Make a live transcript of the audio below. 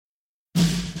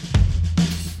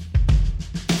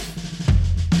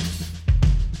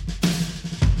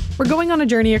We're going on a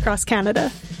journey across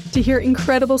Canada to hear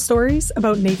incredible stories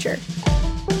about nature.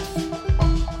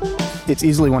 It's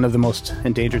easily one of the most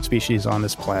endangered species on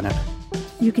this planet.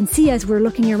 You can see as we're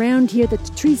looking around here that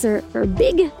the trees are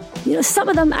big. You know, some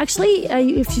of them actually,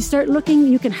 if you start looking,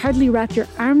 you can hardly wrap your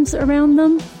arms around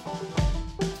them.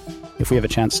 If we have a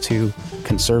chance to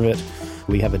conserve it,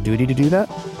 we have a duty to do that.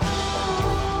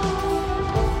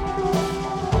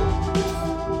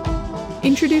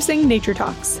 Introducing Nature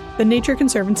Talks, the Nature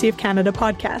Conservancy of Canada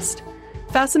podcast.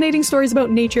 Fascinating stories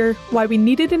about nature, why we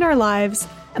need it in our lives,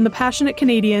 and the passionate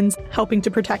Canadians helping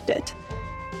to protect it.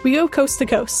 We go coast to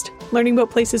coast, learning about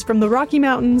places from the Rocky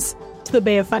Mountains to the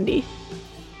Bay of Fundy.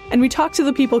 And we talk to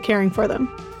the people caring for them,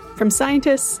 from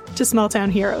scientists to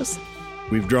small-town heroes.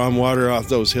 We've drawn water off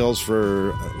those hills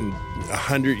for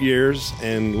 100 years,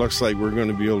 and looks like we're going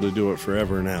to be able to do it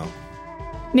forever now.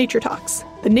 Nature Talks,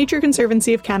 the Nature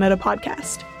Conservancy of Canada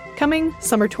podcast. Coming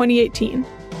summer 2018.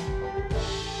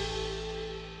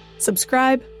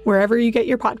 Subscribe wherever you get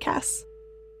your podcasts.